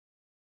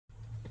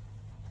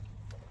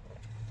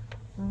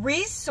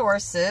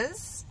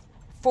Resources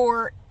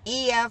for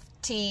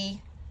EFT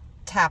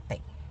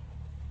tapping.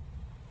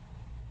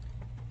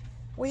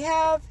 We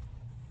have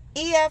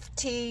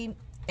EFT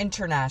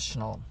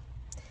International,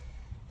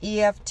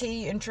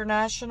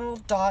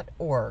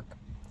 EFTinternational.org.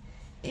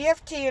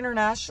 EFT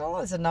International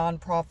is a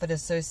nonprofit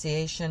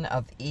association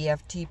of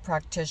EFT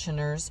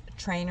practitioners,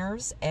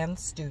 trainers, and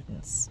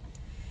students.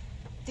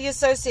 The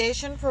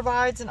association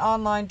provides an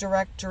online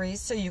directory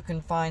so you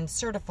can find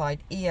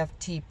certified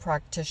EFT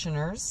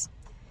practitioners,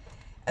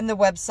 and the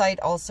website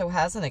also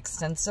has an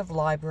extensive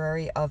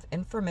library of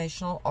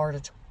informational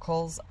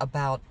articles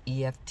about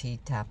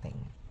EFT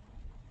tapping.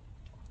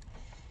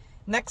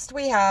 Next,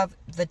 we have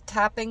the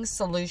Tapping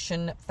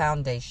Solution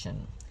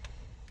Foundation,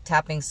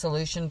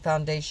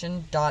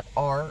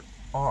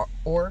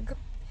 tappingsolutionfoundation.org.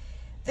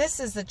 This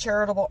is the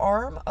charitable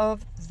arm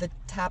of the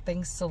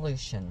Tapping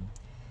Solution.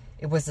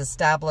 It was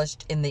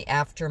established in the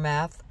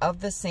aftermath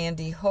of the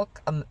Sandy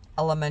Hook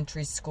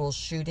Elementary School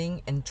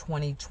shooting in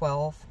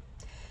 2012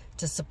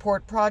 to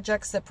support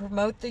projects that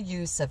promote the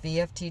use of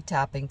EFT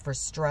tapping for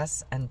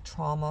stress and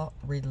trauma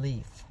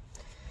relief.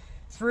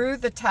 Through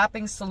the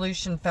Tapping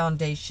Solution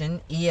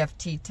Foundation,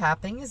 EFT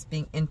tapping is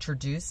being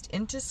introduced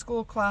into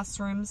school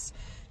classrooms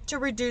to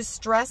reduce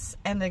stress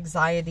and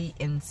anxiety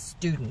in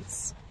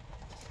students.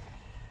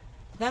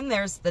 Then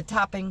there's the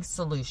Tapping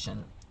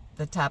Solution,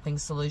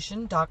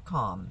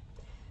 thetappingsolution.com.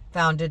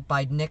 Founded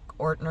by Nick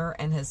Ortner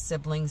and his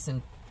siblings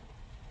in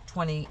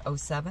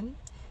 2007,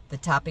 the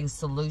Tapping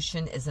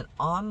Solution is an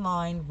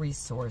online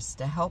resource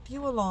to help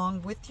you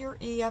along with your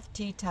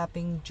EFT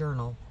tapping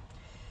journal.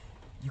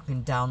 You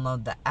can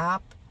download the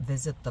app,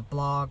 visit the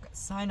blog,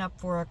 sign up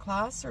for a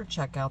class, or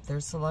check out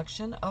their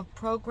selection of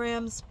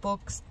programs,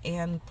 books,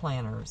 and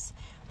planners.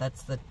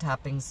 That's the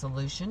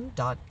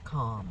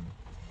tappingsolution.com.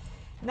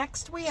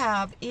 Next, we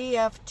have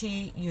EFT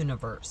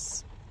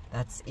Universe.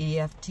 That's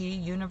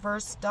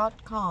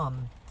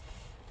EFTuniverse.com.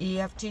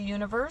 EFT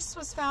Universe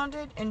was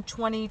founded in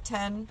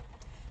 2010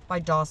 by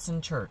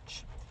Dawson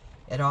Church.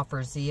 It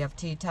offers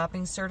EFT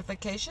tapping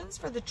certifications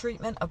for the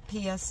treatment of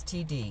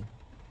PTSD,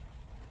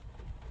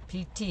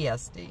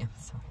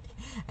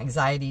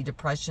 anxiety,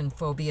 depression,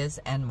 phobias,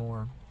 and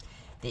more.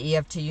 The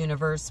EFT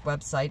Universe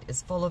website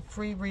is full of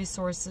free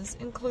resources,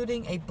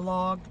 including a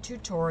blog,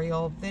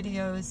 tutorial,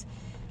 videos,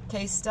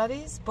 case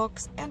studies,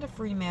 books, and a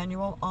free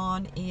manual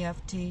on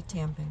EFT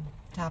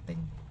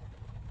tapping.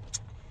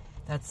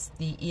 That's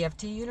the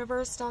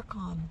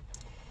EFTuniverse.com.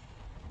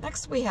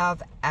 Next, we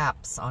have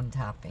apps on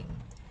tapping.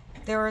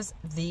 There is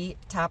the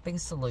Tapping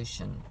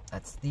Solution.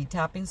 That's the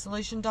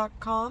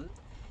tappingsolution.com.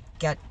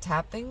 Get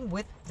tapping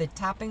with the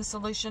Tapping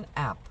Solution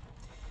app.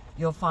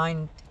 You'll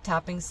find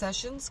tapping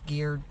sessions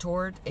geared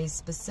toward a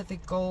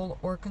specific goal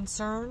or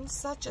concern,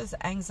 such as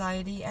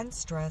anxiety and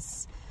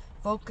stress,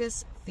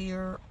 focus,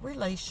 fear,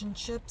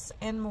 relationships,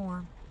 and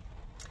more.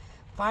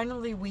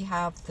 Finally, we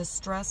have the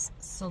Stress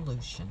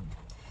Solution.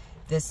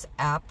 This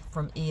app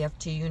from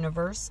EFT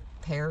Universe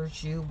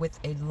pairs you with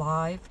a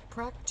live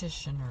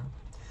practitioner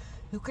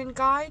who can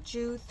guide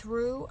you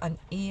through an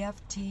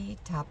EFT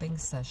tapping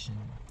session.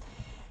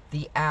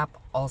 The app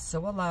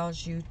also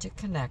allows you to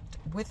connect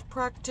with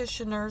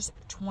practitioners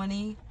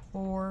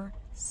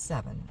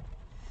 24/7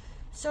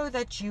 so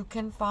that you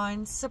can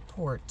find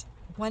support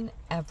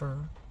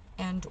whenever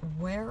and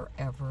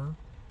wherever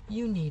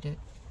you need it.